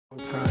You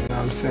know what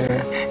I'm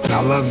saying? And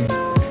I love you.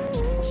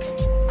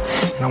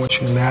 And I want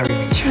you to marry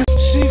me.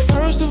 See,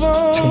 first of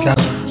all,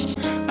 together.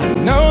 I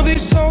know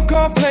these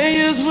so-called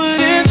players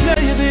wouldn't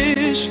tell you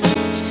this,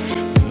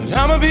 but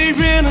I'ma be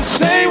real and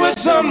say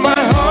what's on my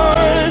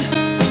heart.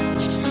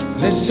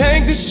 Let's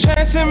take this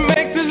chance and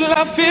make this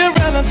love feel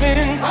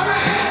relevant.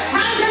 Alright,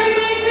 how's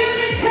everybody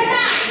feeling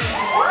tonight?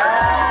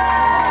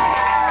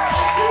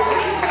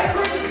 I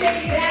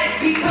appreciate that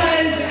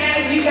because,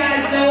 as you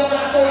guys know,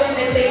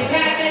 unfortunate things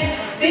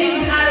happen.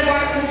 Things out of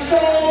our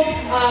control.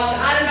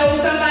 I don't know,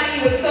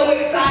 somebody was so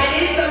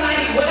excited.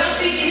 What I'm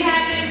thinking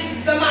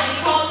happened. Somebody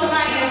called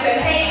somebody and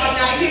said, hey, I'm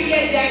not here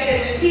yet, Jagged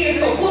Edge is here,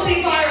 so pull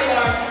the fire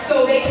alarm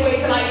so they can wait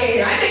till I get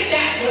here. I think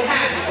that's what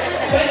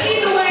happened. But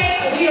either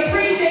way, we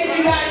appreciate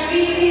you guys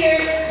being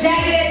here.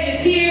 Jagged Edge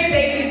is here.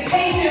 They've been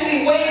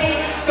patiently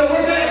waiting. So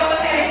we're going to go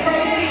ahead and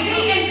proceed.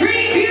 Meet and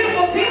greet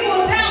beautiful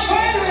people. Without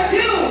further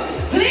ado,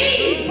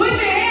 please put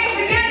your hands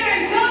together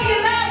and show your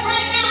love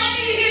right now. I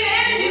need to get the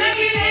energy. Let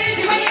me get the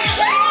energy right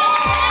now.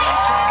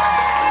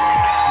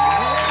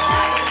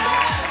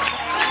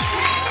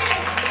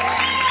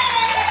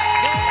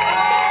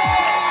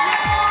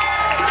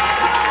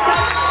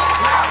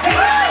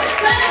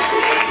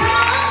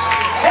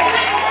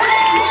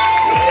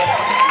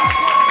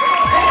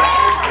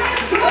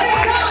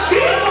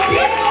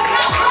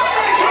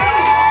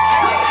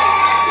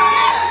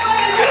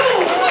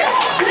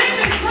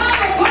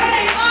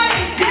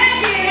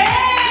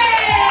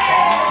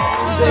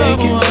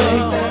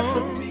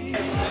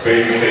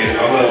 Babyface, I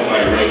love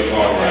like real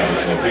songwriters,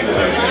 so people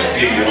like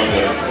Stevie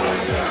Wonder.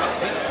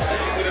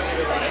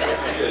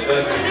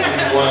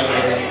 Stevie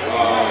Wonder,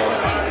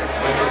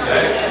 Michael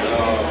Jackson,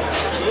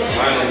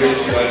 Lionel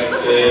Richie, like you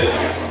said,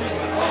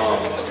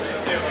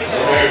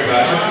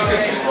 everybody.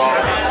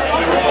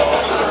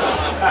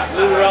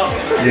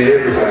 Yeah,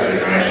 everybody,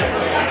 man.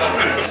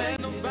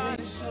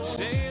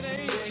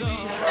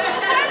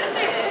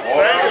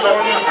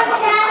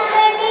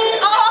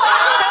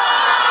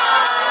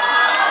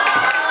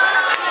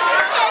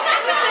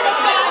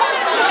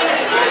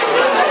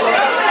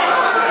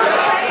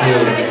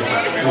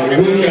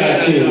 We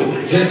got you,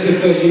 just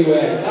because you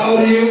asked. How old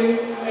are you?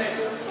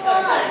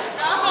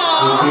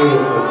 You're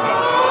beautiful.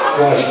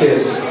 Watch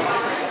this.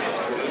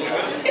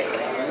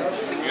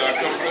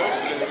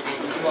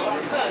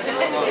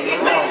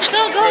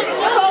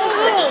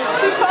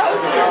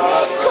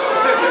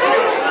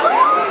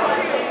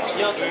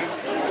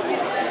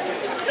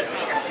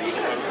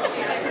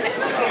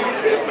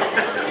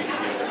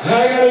 I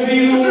gotta be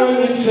the one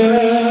to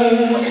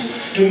touch,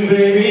 and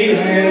baby, I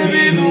gotta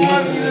be the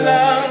one you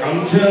love. I'm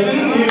telling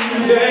you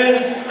that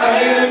I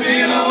gotta be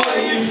the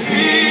one you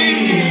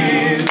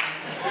feel,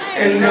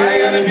 and I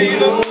gotta be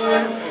the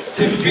one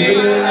to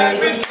feel like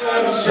the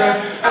sunshine.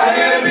 I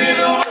gotta be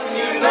the one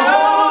you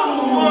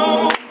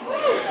know,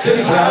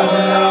 'cause I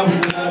will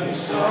always love you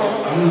so.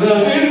 I'm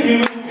loving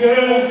you,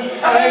 girl.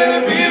 I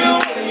gotta be the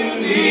one you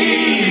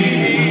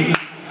need.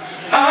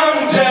 I'm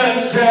just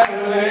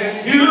telling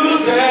you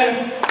that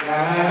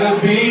gotta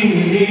be.